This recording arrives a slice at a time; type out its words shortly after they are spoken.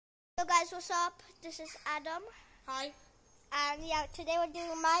Hello guys, what's up? This is Adam. Hi. And yeah, today we're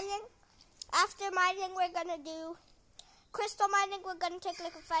doing mining. After mining, we're gonna do crystal mining. We're gonna take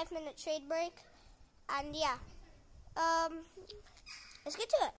like a 5-minute trade break. And yeah, let's get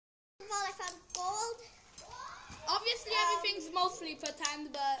to it. First of all, I found gold. Obviously, everything's mostly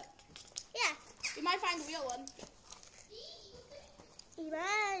pretend, but yeah, you might find a real one.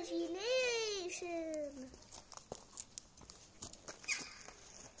 Imagination.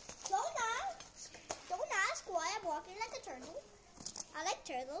 Don't ask why I'm walking like a turtle. I like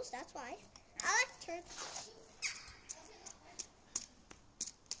turtles, that's why. I like turtles.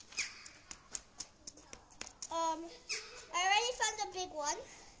 I already found a big one.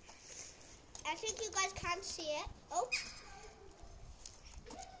 I think you guys can't see it. Oh.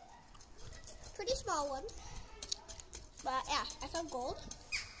 Pretty small one. But yeah, I found gold.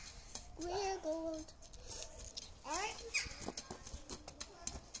 Rare gold. Alright.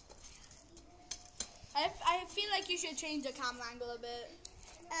 I feel like you should change the camera angle a bit.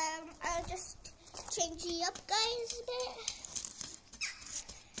 I'll just change it up, guys, a bit.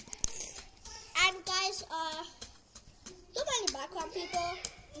 And guys, don't mind the background, people,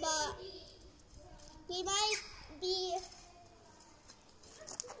 but we might be.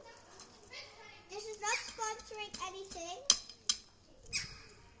 This is not sponsoring anything,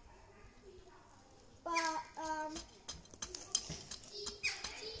 but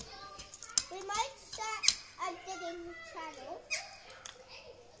we might start a digging channel.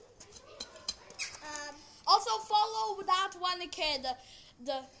 Also, follow that one kid.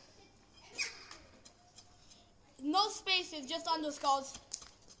 The no spaces, just underscores.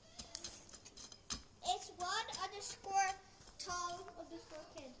 It's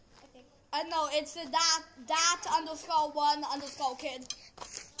 _tall_kid, I think. No, it's that _1_kid.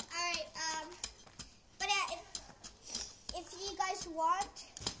 Alright, but yeah, if you guys want,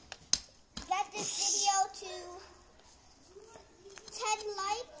 get this video to 10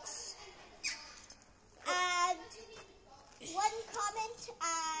 likes and 1 comment,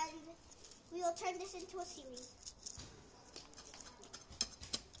 and we will turn this into a series.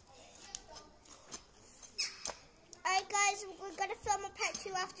 Alright guys, we're gonna film a part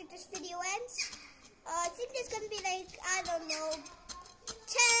 2 after this video ends. I think there's gonna be like, I don't know, 10.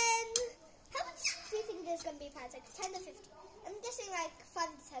 How much do you think there's gonna be parts? Like 10 to 15? I'm guessing like 5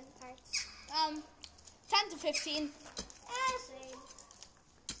 to 10 parts. 10 to 15. Same.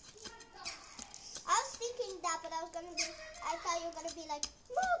 I was thinking that, but I thought you were gonna be like,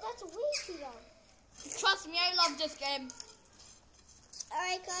 no, that's way too long. Trust me, I love this game.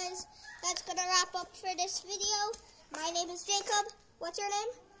 Alright guys, that's gonna wrap up for this video. My name is Jacob. What's your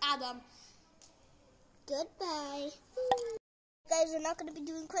name? Adam. Goodbye. Guys, we're not going to be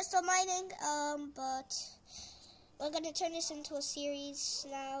doing crystal mining, but we're going to turn this into a series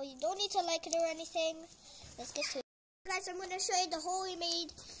now. You don't need to like it or anything. Let's get to it. Guys, I'm going to show you the hole we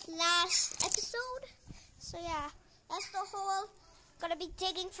made last episode. So yeah, that's the hole. Going to be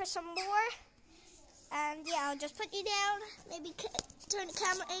digging for some more. And yeah, I'll just put you down. Maybe turn the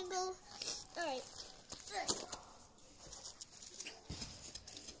camera angle. Alright.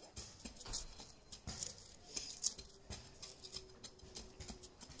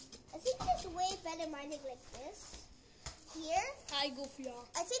 I think it's way better mining like this. Here. Hi, Goofy.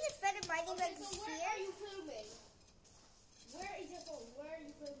 I think it's better mining like this here. Where are you filming? Where is your phone? Where are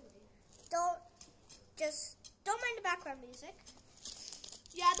you filming? Don't mind the background music.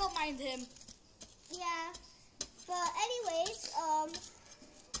 Yeah, I don't mind him. Yeah. But anyways,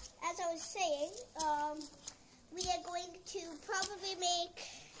 as I was saying, we are going to probably make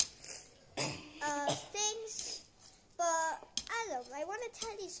things, but I don't know, I want to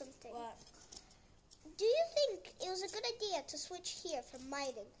tell you something. What? Do you think it was a good idea to switch here for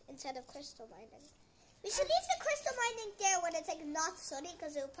mining instead of crystal mining? We should leave the crystal mining there when it's like not sunny,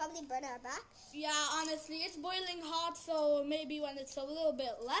 because it will probably burn our back. Yeah, honestly, it's boiling hot, so maybe when it's a little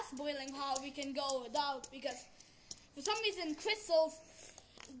bit less boiling hot, we can go without, because for some reason, crystals,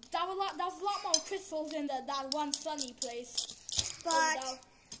 there's a lot more crystals in that one sunny place. But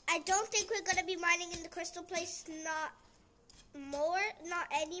I don't think we're going to be mining in the crystal place, not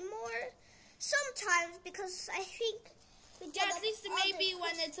anymore. Sometimes, because I think we did at least maybe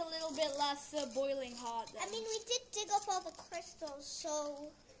when it's a little bit less boiling hot. Then. I mean, we did dig up all the crystals,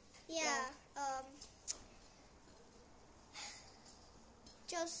 so yeah.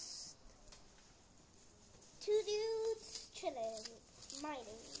 Just 2 dudes chilling,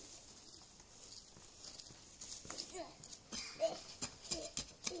 mining.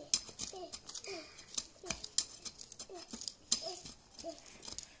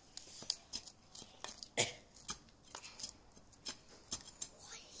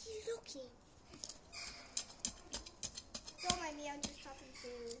 Okay. Don't mind me, I'm just talking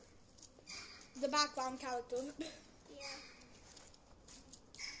to... The background character. Yeah.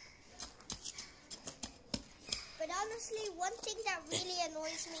 But honestly, one thing that really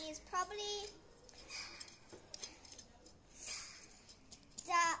annoys me is probably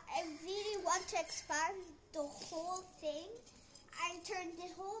that I really want to expand the whole thing and turn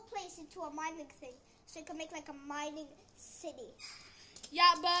this whole place into a mining thing. So you can make like a mining city.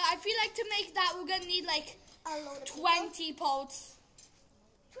 Yeah, but I feel like to make that we're gonna need like A load of 20 pots.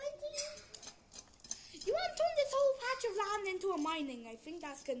 20? You want to turn this whole patch of land into a mining? I think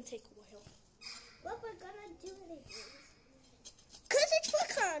that's gonna take a while. What we're gonna do it because it's for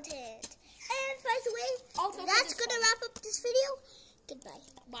content. And by the way, Also that's gonna wrap up this video. Goodbye.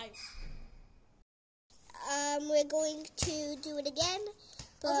 Bye. We're going to do it again.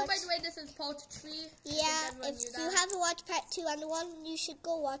 Also, by the way, this is part 3. Yeah, if you haven't watched part 2 and 1, you should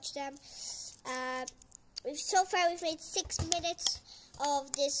go watch them. So far, we've made 6 minutes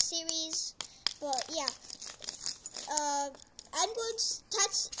of this series. But yeah, Adam's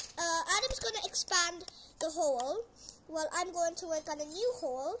going to expand the hole. Well, I'm going to work on a new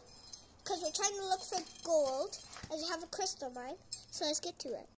hole because we're trying to look for gold and you have a crystal mine. So let's get to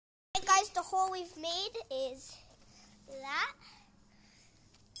it. Hey guys, the hole we've made is that.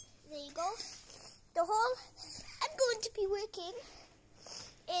 There you go. The hole I'm going to be working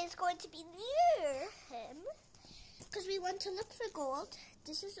is going to be near him because we want to look for gold.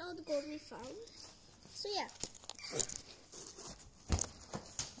 This is all the gold we found. So yeah.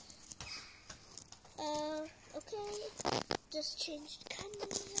 Okay. Just changed camera.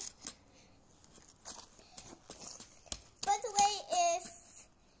 By the way, if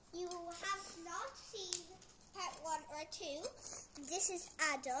you have not seen part 1 or 2, this is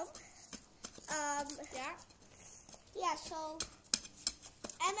Adam. Yeah, so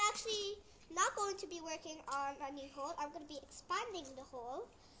I'm actually not going to be working on a new hole. I'm going to be expanding the hole.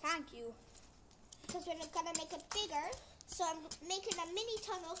 Thank you. Because we're going to make it bigger. So I'm making a mini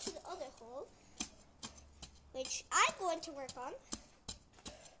tunnel to the other hole, which I'm going to work on.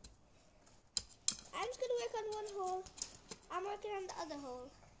 I'm just going to work on one hole. I'm working on the other hole.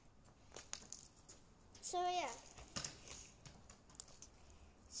 So yeah.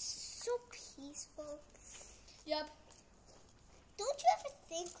 So peaceful. Yep. Don't you ever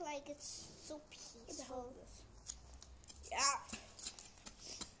think like it's so peaceful? Yeah.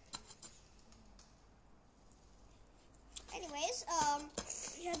 Anyways,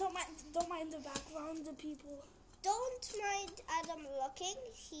 Yeah, don't mind the background, the people. don't mind Adam looking.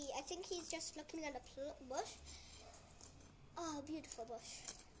 I think he's just looking at a bush. Oh, beautiful bush.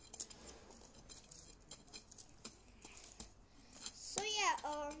 So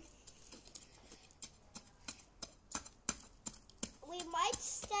yeah, we might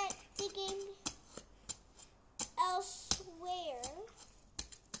start digging elsewhere.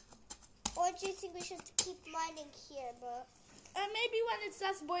 Or do you think we should keep mining here? But Maybe when it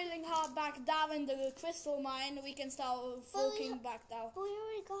starts boiling hot back down in the crystal mine, we can start working back down. But we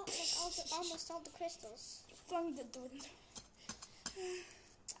already got like almost all the crystals. From the dude.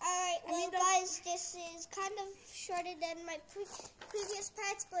 Alright, well guys, this is kind of shorter than my previous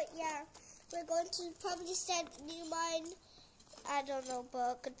parts, but yeah, we're going to probably start a new mine. I don't know,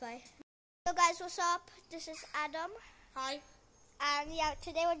 but goodbye. So guys, what's up? This is Adam. Hi. And yeah,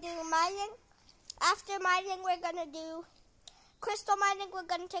 today we're doing mining. After mining, we're gonna do crystal mining. We're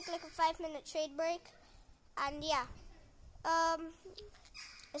gonna take like a 5-minute trade break. And yeah,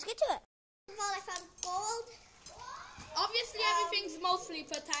 let's get to it. First of all, I found gold. Obviously, everything's mostly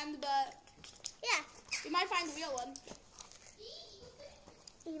pretend, but Yeah. you might find a real one.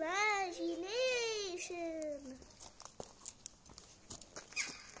 Imagination.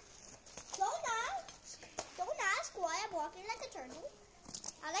 Don't ask why I'm walking like a turtle.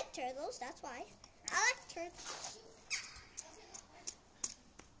 I like turtles, that's why. I like turtles.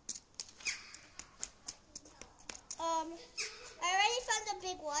 I already found a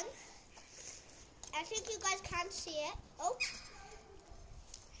big one. I think you guys can't see it. Oh.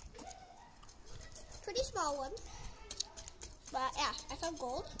 Pretty small one. But yeah, I found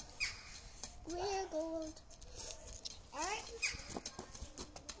gold. Rare gold. Alright.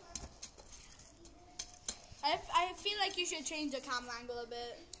 I feel like you should change the camera angle a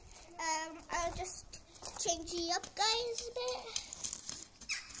bit. I'll just change it up, guys, a bit.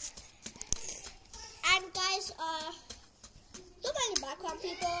 And guys, don't mind the background,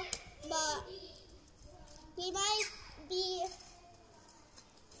 people, but we might be.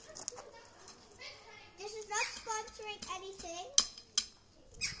 This is not sponsoring anything,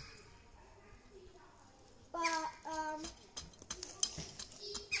 but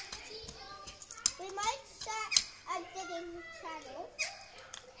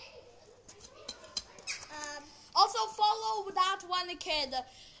kid.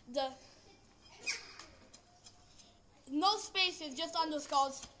 The no spaces, just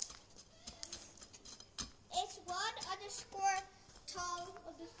underscores. It's 1_tall_kid,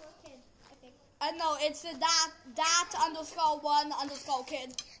 I think. No, it's that _1_kid.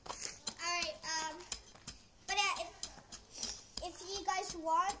 Alright, but yeah, if you guys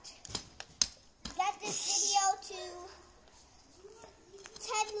want, get this video to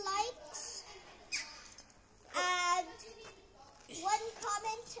 10 likes and 1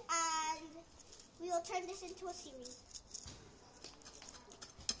 comment, and we will turn this into a series.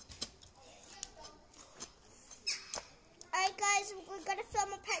 Alright guys, we're gonna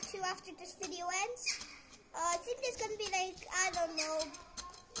film a part 2 after this video ends. I think there's gonna be like, I don't know,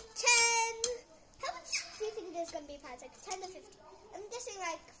 10. How much do you think there's gonna be parts? Like 10 to 15? I'm guessing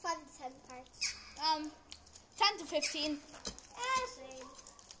like 5 to 10 parts. 10 to 15. Same.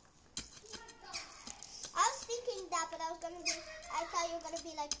 I was thinking that, but I thought you were gonna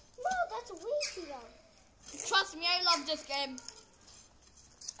be like, no, that's way too long. Trust me, I love this game.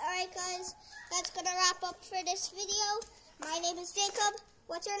 Alright guys, that's gonna wrap up for this video. My name is Jacob.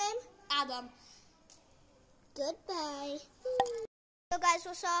 What's your name? Adam. Goodbye. So guys,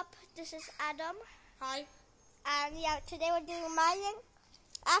 what's up? This is Adam. Hi. And yeah, today we're doing mining.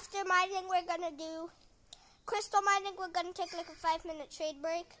 After mining, we're gonna do crystal mining. We're gonna take like a 5-minute trade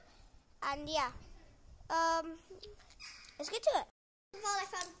break. And yeah, let's get to it. First of all, I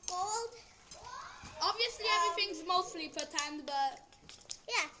found gold. Obviously, everything's mostly pretend, but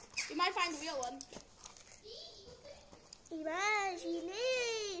Yeah. you might find a real one.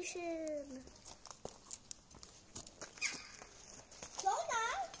 Imagination.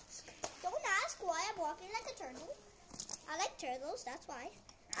 Don't ask why I'm walking like a turtle. I like turtles, that's why.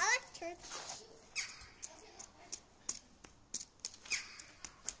 I like turtles.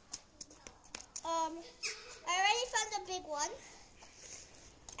 I already found a big one.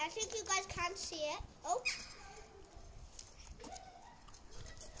 I think you guys can't see it. Oh.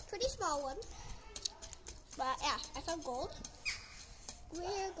 Pretty small one. But yeah, I found gold.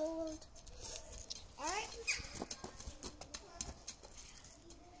 Rare gold. Alright.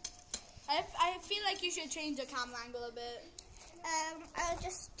 I feel like you should change the camera angle a bit. I'll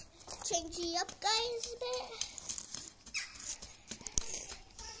just change it up, guys, a bit.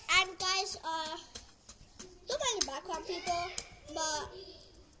 And guys, don't mind the background, people, but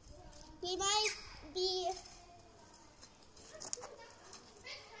we might be.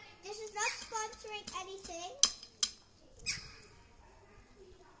 This is not sponsoring anything,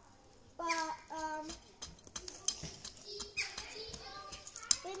 but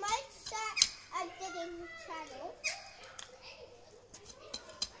we might start a digging channel.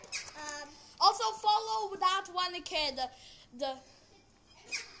 Also, follow that one kid. The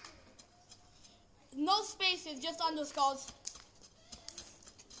no spaces, just underscores.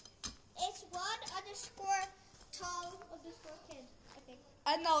 It's 1_tall_kid, I think.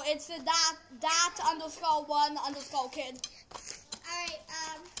 No, it's that _1_kid. Alright,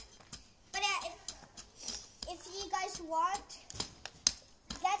 but yeah, if you guys want,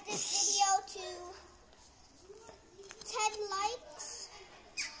 get this video to 10 likes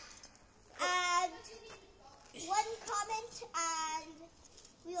and 1 comment, and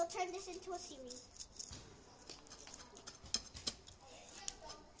we will turn this into a series.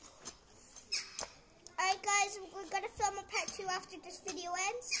 Alright guys, we're gonna film a part 2 after this video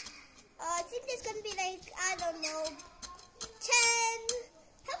ends. I think there's gonna be like, I don't know, 10.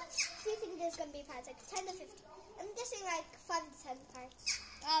 How much do you think there's gonna be parts? Like 10 to 15? I'm guessing like 5 to 10 parts.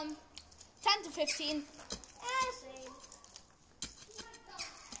 10 to 15. Same.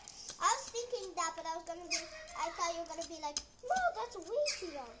 I was thinking that, but I thought you were gonna be like, no, that's way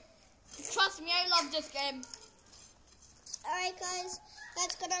too long. Trust me, I love this game. Alright guys,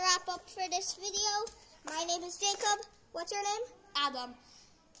 that's gonna wrap up for this video. My name is Jacob. What's your name? Adam.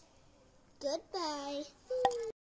 Goodbye.